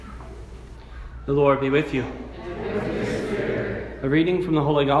The Lord be with you. And with your spirit. A reading from the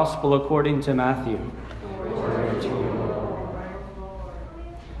Holy Gospel according to Matthew. Glory to you, Lord.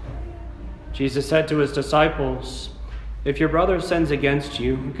 Jesus said to his disciples, "If your brother sins against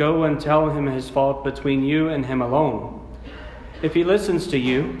you, go and tell him his fault between you and him alone. If he listens to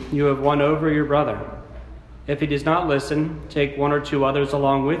you, you have won over your brother. If he does not listen, take one or two others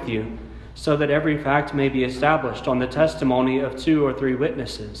along with you, so that every fact may be established on the testimony of 2 or 3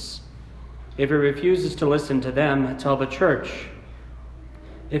 witnesses. If he refuses to listen to them, tell the church.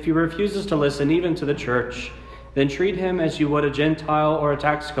 If he refuses to listen even to the church, then treat him as you would a Gentile or a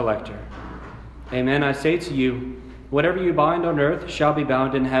tax collector. Amen, I say to you, whatever you bind on earth shall be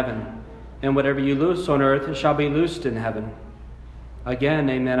bound in heaven, and whatever you loose on earth shall be loosed in heaven. Again,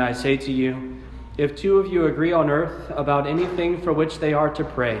 amen, I say to you, if 2 of you agree on earth about anything for which they are to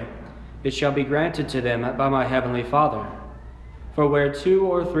pray, it shall be granted to them by my heavenly Father. For where 2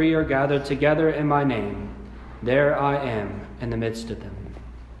 or 3 are gathered together in my name, there I am in the midst of them."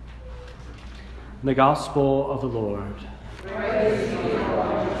 The Gospel of the Lord. Praise to you,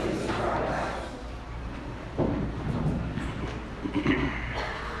 Lord Jesus Christ.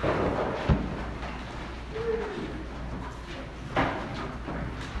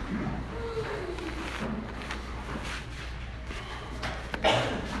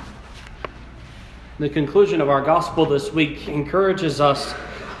 The conclusion of our gospel this week encourages us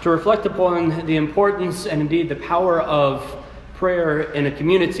to reflect upon the importance and indeed the power of prayer in a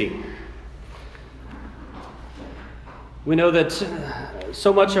community. We know that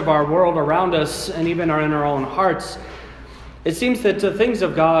so much of our world around us and even in our own hearts, it seems that the things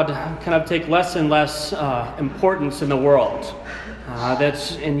of God kind of take less and less importance in the world.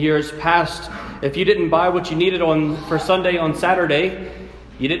 That's in years past, if you didn't buy what you needed for Sunday on Saturday,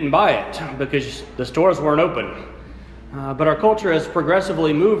 you didn't buy it because the stores weren't open. But our culture has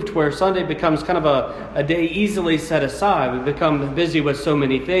progressively moved where Sunday becomes kind of a day easily set aside. We've become busy with so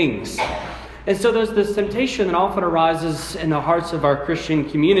many things. And so there's this temptation that often arises in the hearts of our Christian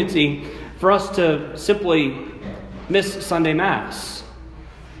community for us to simply miss Sunday Mass,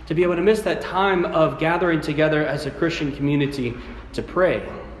 to be able to miss that time of gathering together as a Christian community to pray.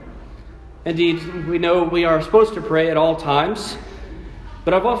 Indeed, we know we are supposed to pray at all times.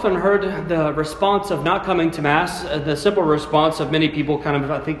 But I've often heard the response of not coming to Mass, the simple response of many people kind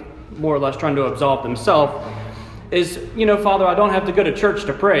of, I think, more or less trying to absolve themselves, is, Father, I don't have to go to church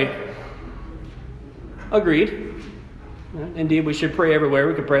to pray. Agreed. Indeed, we should pray everywhere.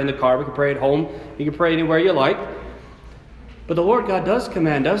 We can pray in the car. We can pray at home. You can pray anywhere you like. But the Lord God does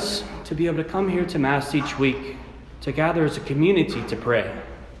command us to be able to come here to Mass each week, to gather as a community to pray.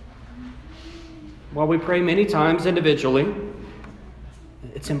 While we pray many times individually,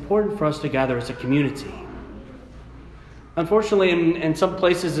 it's important for us to gather as a community. Unfortunately, in some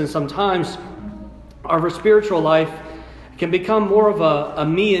places and sometimes, our spiritual life can become more of a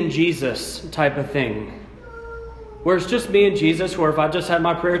me and Jesus type of thing. Where it's just me and Jesus, where if I just had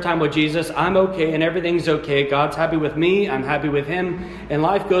my prayer time with Jesus, I'm okay and everything's okay. God's happy with me, I'm happy with Him, and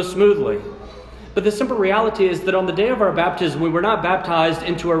life goes smoothly. But the simple reality is that on the day of our baptism, we were not baptized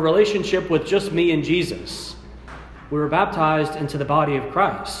into a relationship with just me and Jesus. We were baptized into the body of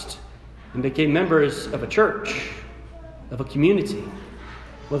Christ and became members of a church, of a community,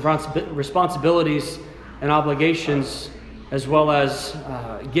 with responsibilities and obligations, as well as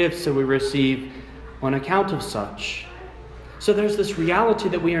gifts that we receive on account of such. So there's this reality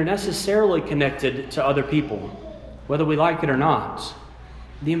that we are necessarily connected to other people, whether we like it or not.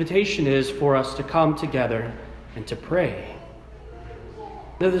 The invitation is for us to come together and to pray.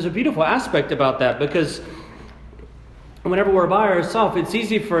 Now, there's a beautiful aspect about that, because whenever we're by ourselves, it's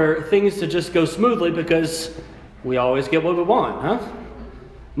easy for things to just go smoothly because we always get what we want, huh?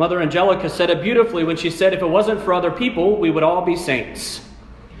 Mother Angelica said it beautifully when she said, if it wasn't for other people, we would all be saints.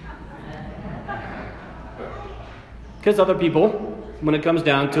 Because other people, when it comes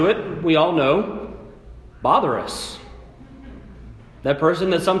down to it, we all know, bother us. That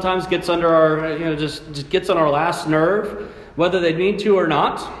person that sometimes gets under our, just gets on our last nerve, whether they mean to or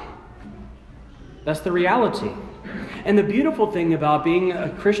not, that's the reality. And the beautiful thing about being a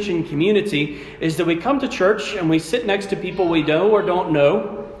Christian community is that we come to church and we sit next to people we know or don't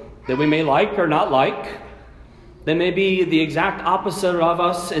know, that we may like or not like. They may be the exact opposite of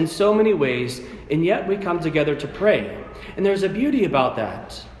us in so many ways, and yet we come together to pray. And there's a beauty about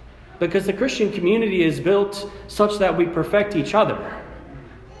that, because the Christian community is built such that we perfect each other.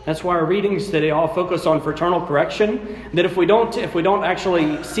 That's why our readings today all focus on fraternal correction. That if we don't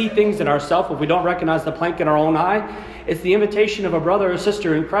actually see things in ourselves, if we don't recognize the plank in our own eye, it's the invitation of a brother or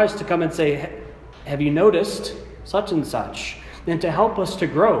sister in Christ to come and say, have you noticed such and such? and to help us to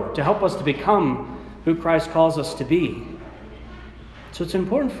grow, to help us to become who Christ calls us to be. So it's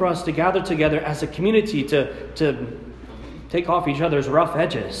important for us to gather together as a community to take off each other's rough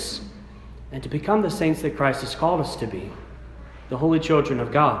edges and to become the saints that Christ has called us to be, the holy children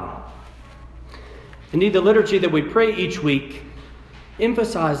of God. Indeed, the liturgy that we pray each week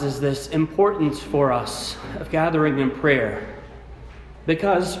emphasizes this importance for us of gathering in prayer,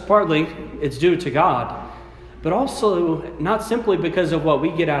 because partly it's due to God, but also not simply because of what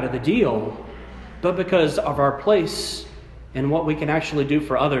we get out of the deal, but because of our place and what we can actually do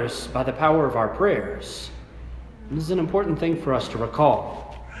for others by the power of our prayers. And this is an important thing for us to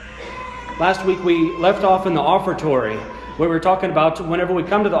recall. Last week we left off in the offertory, where we were talking about whenever we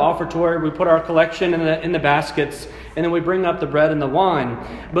come to the offertory, we put our collection in the baskets, and then we bring up the bread and the wine.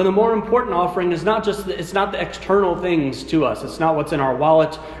 But the more important offering is it's not the external things to us. It's not what's in our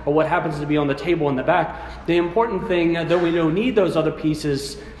wallet or what happens to be on the table in the back. The important thing, though we don't need those other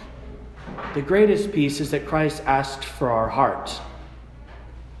pieces, the greatest piece is that Christ asked for our heart.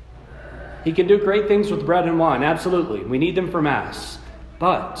 He can do great things with bread and wine, absolutely. We need them for Mass.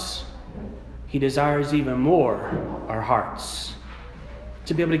 But He desires even more our hearts.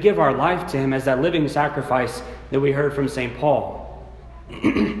 To be able to give our life to Him as that living sacrifice that we heard from St. Paul.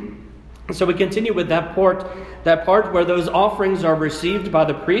 So we continue with that part where those offerings are received by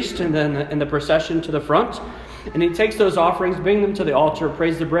the priest and then in the procession to the front. And he takes those offerings, brings them to the altar,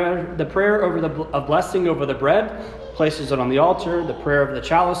 prays the prayer over a blessing over the bread, places it on the altar, the prayer of the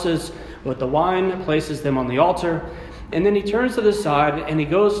chalices with the wine, places them on the altar. And then he turns to the side and he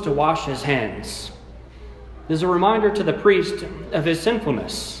goes to wash his hands. There's a reminder to the priest of his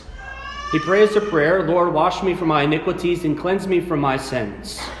sinfulness. He prays a prayer, Lord, wash me from my iniquities and cleanse me from my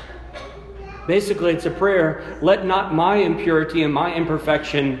sins. Basically, it's a prayer, let not my impurity and my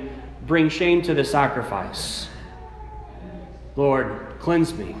imperfection bring shame to the sacrifice. Lord,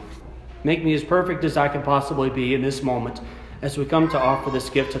 cleanse me. Make me as perfect as I can possibly be in this moment as we come to offer this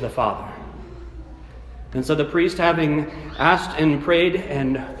gift to the Father. And so the priest, having asked and prayed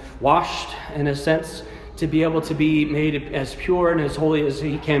and washed, in a sense, to be able to be made as pure and as holy as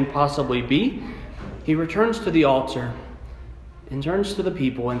he can possibly be, he returns to the altar and turns to the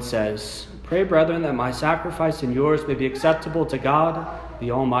people and says, Pray, brethren, that my sacrifice and yours may be acceptable to God,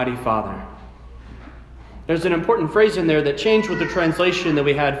 the Almighty Father. There's an important phrase in there that changed with the translation that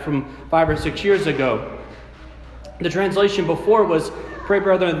we had from 5 or 6 years ago. The translation before was, Pray,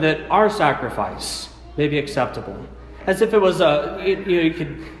 brethren, that our sacrifice may be acceptable. As if it was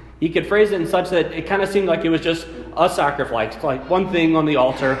you could phrase it in such that it kind of seemed like it was just a sacrifice, like one thing on the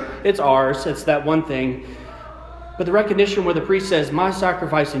altar. It's ours. It's that one thing. But the recognition where the priest says, my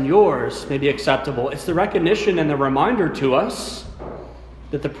sacrifice and yours may be acceptable, it's the recognition and the reminder to us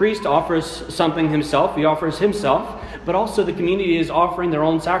that the priest offers something himself. He offers himself, but also the community is offering their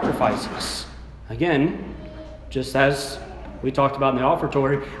own sacrifices. Again, just as we talked about in the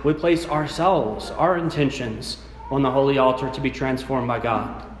offertory, we place ourselves, our intentions, on the holy altar to be transformed by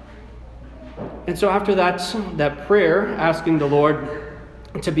God. And so after that prayer, asking the Lord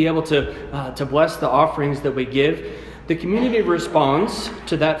to be able to bless the offerings that we give, the community responds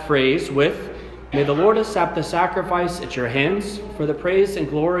to that phrase with, May the Lord accept the sacrifice at your hands for the praise and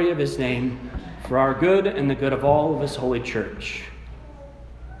glory of his name, for our good and the good of all of his holy church.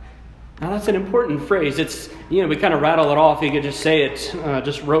 Now that's an important phrase. It's, we kind of rattle it off. You could just say it,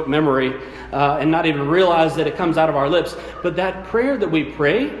 just rote memory, and not even realize that it comes out of our lips. But that prayer that we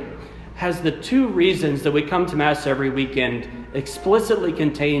pray has the two reasons that we come to Mass every weekend explicitly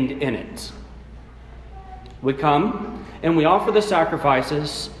contained in it. We come and we offer the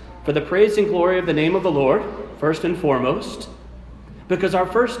sacrifices for the praise and glory of the name of the Lord, first and foremost, because our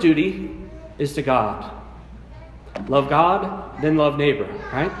first duty is to God. Love God, then love neighbor,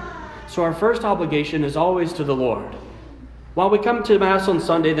 right? So our first obligation is always to the Lord. While we come to Mass on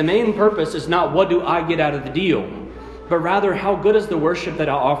Sunday, the main purpose is not what do I get out of the deal, but rather how good is the worship that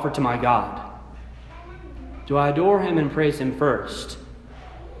I offer to my God. Do I adore him and praise him first?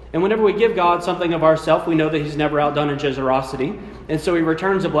 And whenever we give God something of ourselves, we know that he's never outdone in generosity, and so he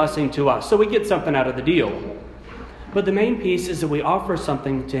returns a blessing to us. So we get something out of the deal. But the main piece is that we offer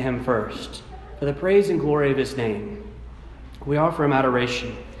something to him first, for the praise and glory of his name. We offer him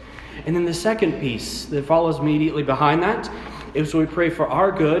adoration. And then the second piece that follows immediately behind that is we pray for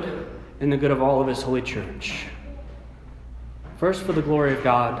our good and the good of all of his holy church. First for the glory of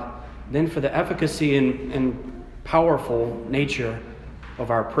God, then for the efficacy and powerful nature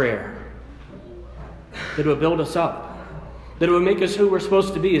of our prayer. That it would build us up. That it would make us who we're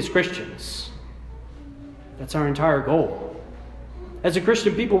supposed to be as Christians. That's our entire goal. As a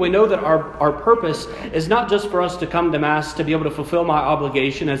Christian people, we know that our purpose is not just for us to come to Mass to be able to fulfill my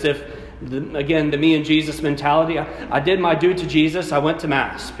obligation as if, again, the me and Jesus mentality. I did my due to Jesus, I went to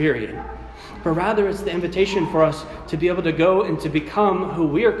Mass, period. But rather it's the invitation for us to be able to go and to become who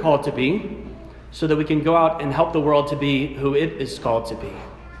we are called to be so that we can go out and help the world to be who it is called to be.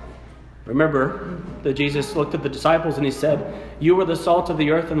 Remember that Jesus looked at the disciples and he said, "You are the salt of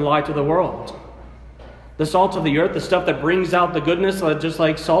the earth and the light of the world." The salt of the earth, the stuff that brings out the goodness, just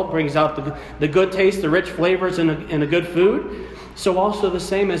like salt brings out the good taste, the rich flavors in a good food. So also the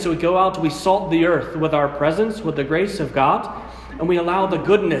same as we go out, we salt the earth with our presence, with the grace of God, and we allow the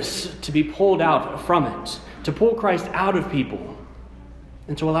goodness to be pulled out from it, to pull Christ out of people,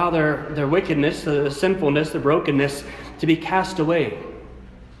 and to allow their wickedness, the sinfulness, the brokenness to be cast away.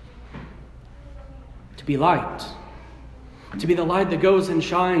 To be light. To be the light that goes and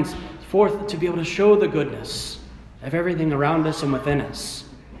shines forth, to be able to show the goodness of everything around us and within us.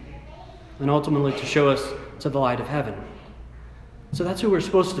 And ultimately to show us to the light of heaven. So that's who we're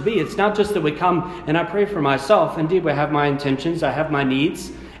supposed to be. It's not just that we come and I pray for myself. Indeed, I have my intentions, I have my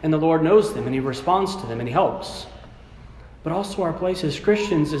needs, and the Lord knows them and He responds to them and He helps. But also our place as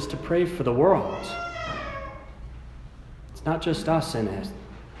Christians is to pray for the world. It's not just us in it.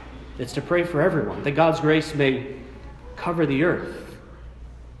 It's to pray for everyone, that God's grace may cover the earth.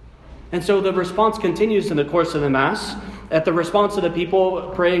 And so the response continues in the course of the Mass, at the response of the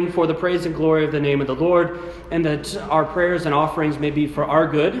people praying for the praise and glory of the name of the Lord, and that our prayers and offerings may be for our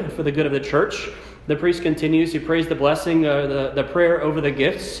good, for the good of the church. The priest continues, he prays the blessing, the prayer over the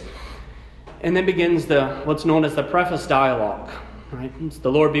gifts, and then begins what's known as the preface dialogue. Right? It's,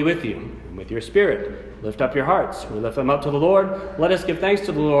 "The Lord be with you, and with your spirit. Lift up your hearts. We lift them up to the Lord. Let us give thanks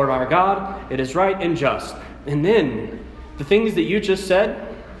to the Lord our God. It is right and just." And then the things that you just said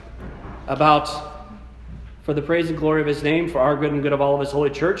about for the praise and glory of His name, for our good and good of all of His holy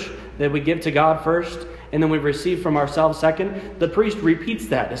church, that we give to God first, and then we receive from ourselves second, the priest repeats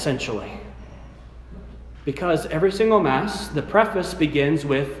that essentially. Because every single Mass, the preface begins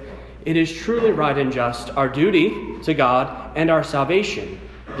with, "It is truly right and just, our duty to God and our salvation,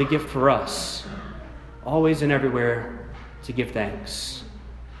 the gift for us, always and everywhere to give thanks."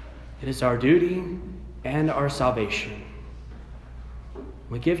 It is our duty and our salvation.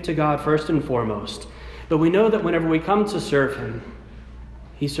 We give to God first and foremost, but we know that whenever we come to serve Him,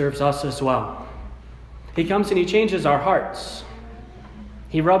 He serves us as well. He comes and He changes our hearts.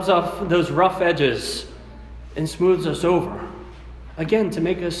 He rubs off those rough edges and smooths us over, again, to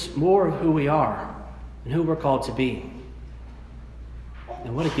make us more of who we are and who we're called to be.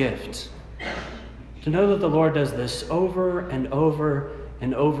 And what a gift to know that the Lord does this over and over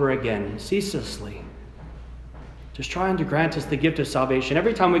and over again, ceaselessly. Just trying to grant us the gift of salvation.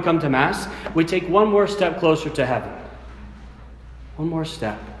 Every time we come to Mass, we take one more step closer to heaven. One more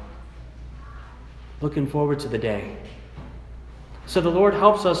step. Looking forward to the day. So the Lord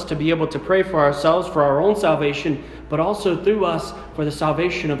helps us to be able to pray for ourselves, for our own salvation, but also through us for the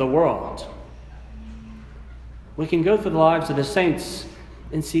salvation of the world. We can go through the lives of the saints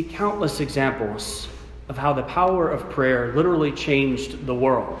and see countless examples of how the power of prayer literally changed the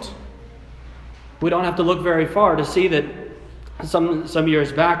world. We don't have to look very far to see that some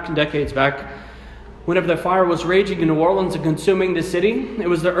years back, decades back, whenever the fire was raging in New Orleans and consuming the city, it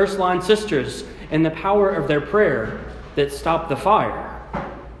was the Ursuline sisters and the power of their prayer that stopped the fire.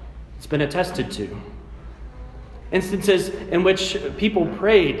 It's been attested to. Instances in which people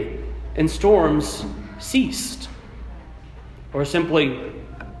prayed and storms ceased or simply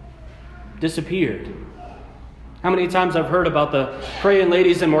disappeared. How many times I've heard about the praying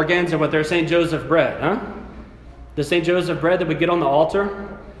ladies in Morganza with their St. Joseph bread, huh? The St. Joseph bread that we get on the altar.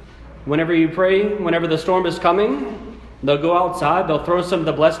 Whenever you pray, whenever the storm is coming, they'll go outside, they'll throw some of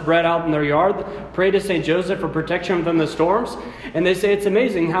the blessed bread out in their yard, pray to St. Joseph for protection from the storms. And they say it's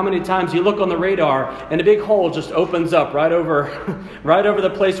amazing how many times you look on the radar and a big hole just opens up right over the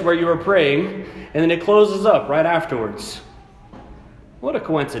place where you were praying, and then it closes up right afterwards. What a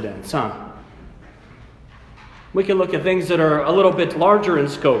coincidence, huh? We can look at things that are a little bit larger in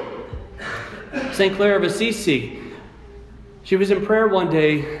scope. St. Clare of Assisi, she was in prayer one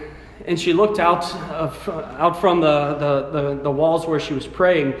day and she looked out from the walls where she was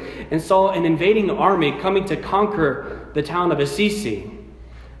praying and saw an invading army coming to conquer the town of Assisi.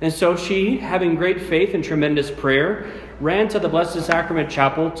 And so she, having great faith and tremendous prayer, ran to the Blessed Sacrament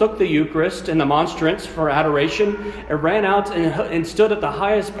Chapel, took the Eucharist and the monstrance for adoration, and ran out and stood at the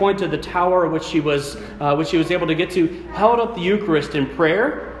highest point of the tower which she was able to get to, held up the Eucharist in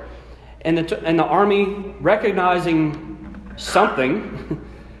prayer, and the army, recognizing something,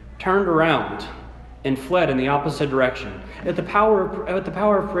 turned around and fled in the opposite direction at the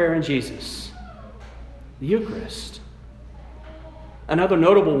power of prayer in Jesus, the Eucharist. Another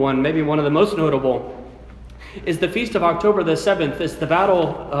notable one, maybe one of the most notable, is the feast of October the 7th. It's the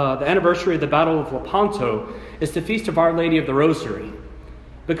anniversary of the Battle of Lepanto. It's the feast of Our Lady of the Rosary.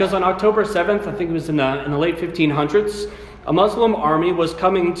 Because on October 7th, I think it was in the late 1500s, a Muslim army was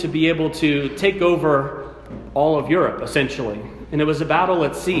coming to be able to take over all of Europe, essentially. And it was a battle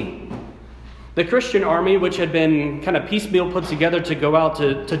at sea. The Christian army, which had been kind of piecemeal put together to go out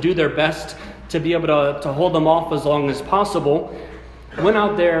to do their best to be able to hold them off as long as possible, went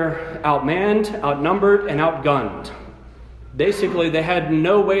out there outmanned, outnumbered, and outgunned. Basically, they had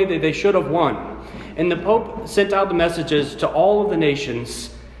no way that they should have won. And the Pope sent out the messages to all of the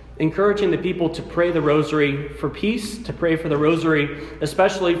nations, encouraging the people to pray the rosary for peace, to pray for the rosary,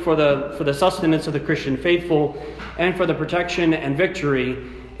 especially for the sustenance of the Christian faithful, and for the protection and victory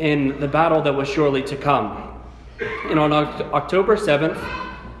in the battle that was surely to come. And on October 7th,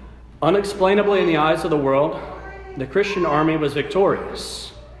 unexplainably in the eyes of the world, the Christian army was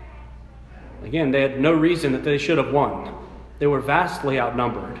victorious. Again, they had no reason that they should have won. They were vastly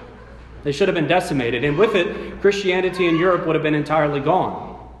outnumbered. They should have been decimated, and with it, Christianity in Europe would have been entirely gone.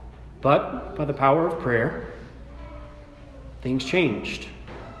 But by the power of prayer, things changed.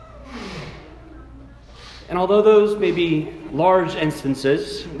 And although those may be large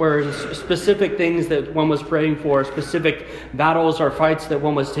instances where specific things that one was praying for, specific battles or fights that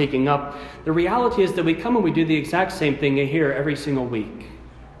one was taking up, the reality is that we come and we do the exact same thing here every single week.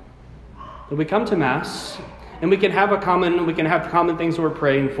 That we come to Mass, and we can have common things that we're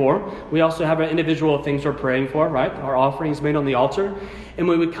praying for. We also have our individual things we're praying for, right? Our offerings made on the altar. And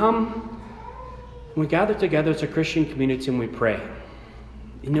when we come, we gather together as a Christian community and we pray.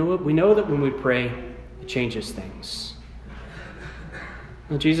 You know what? We know that when we pray, it changes things.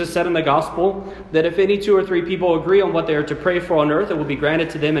 Well, Jesus said in the gospel that if any 2 or 3 people agree on what they are to pray for on earth, it will be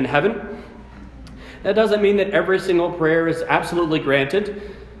granted to them in heaven. That doesn't mean that every single prayer is absolutely granted.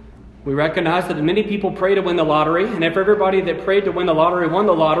 We recognize that many people pray to win the lottery, and if everybody that prayed to win the lottery won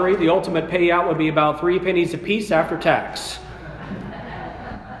the lottery, the ultimate payout would be about 3 pennies apiece after tax.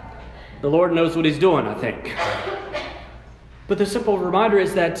 The Lord knows what He's doing, I think. But the simple reminder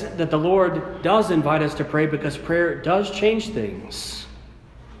is that the Lord does invite us to pray because prayer does change things.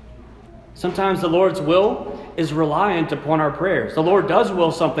 Sometimes the Lord's will is reliant upon our prayers. The Lord does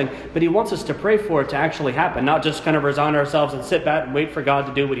will something, but He wants us to pray for it to actually happen, not just kind of resign ourselves and sit back and wait for God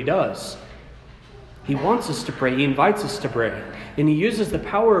to do what He does. He wants us to pray. He invites us to pray. And He uses the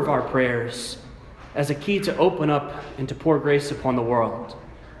power of our prayers as a key to open up and to pour grace upon the world.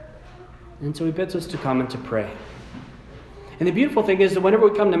 And so He bids us to come and to pray. And the beautiful thing is that whenever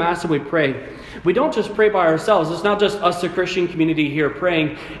we come to Mass and we pray, we don't just pray by ourselves. It's not just us, the Christian community here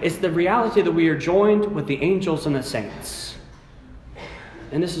praying. It's the reality that we are joined with the angels and the saints.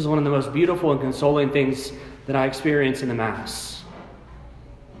 And this is one of the most beautiful and consoling things that I experience in the Mass.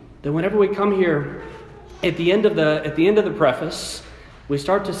 That whenever we come here, at the end of the preface, we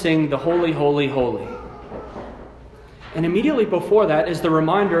start to sing the Holy, Holy, Holy. And immediately before that is the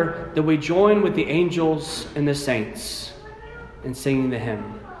reminder that we join with the angels and the saints in singing the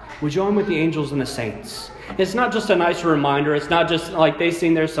hymn. We join with the angels and the saints. It's not just a nice reminder. It's not just like they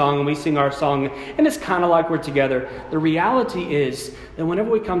sing their song and we sing our song, and it's kind of like we're together. The reality is that whenever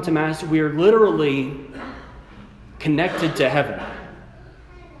we come to Mass, we are literally connected to heaven.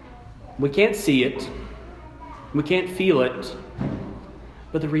 We can't see it. We can't feel it.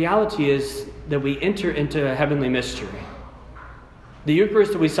 But the reality is that we enter into a heavenly mystery. The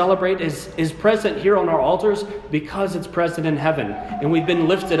Eucharist that we celebrate is present here on our altars because it's present in heaven, and we've been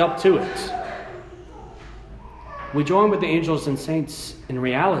lifted up to it. We join with the angels and saints in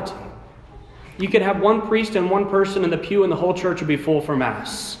reality. You could have one priest and one person in the pew and the whole church would be full for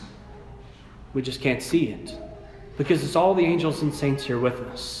Mass. We just can't see it because it's all the angels and saints here with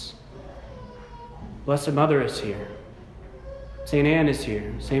us. Blessed Mother is here. St. Anne is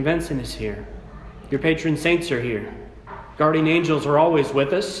here. St. Vincent is here. Your patron saints are here. Guardian angels are always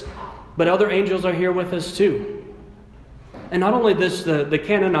with us, but other angels are here with us too. And not only this, the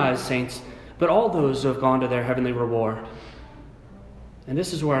canonized saints, but all those who have gone to their heavenly reward. And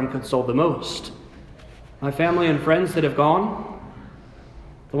this is where I'm consoled the most. My family and friends that have gone,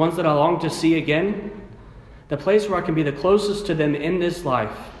 the ones that I long to see again, the place where I can be the closest to them in this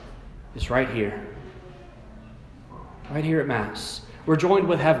life is right here. Right here at Mass. We're joined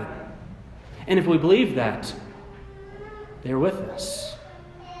with heaven. And if we believe that, they're with us.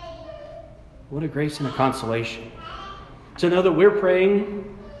 What a grace and a consolation. To know that we're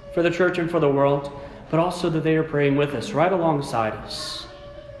praying for the church and for the world, but also that they are praying with us, right alongside us.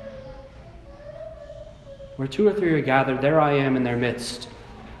 Where 2 or 3 are gathered, there I am in their midst.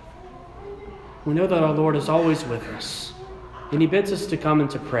 We know that our Lord is always with us, and He bids us to come and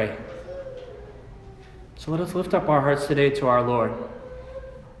to pray. So let us lift up our hearts today to our Lord.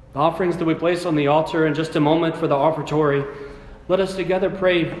 The offerings that we place on the altar in just a moment for the offertory, let us together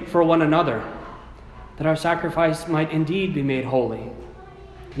pray for one another, that our sacrifice might indeed be made holy.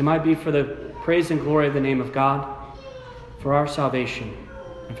 It might be for the praise and glory of the name of God, for our salvation,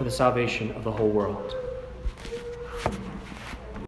 and for the salvation of the whole world.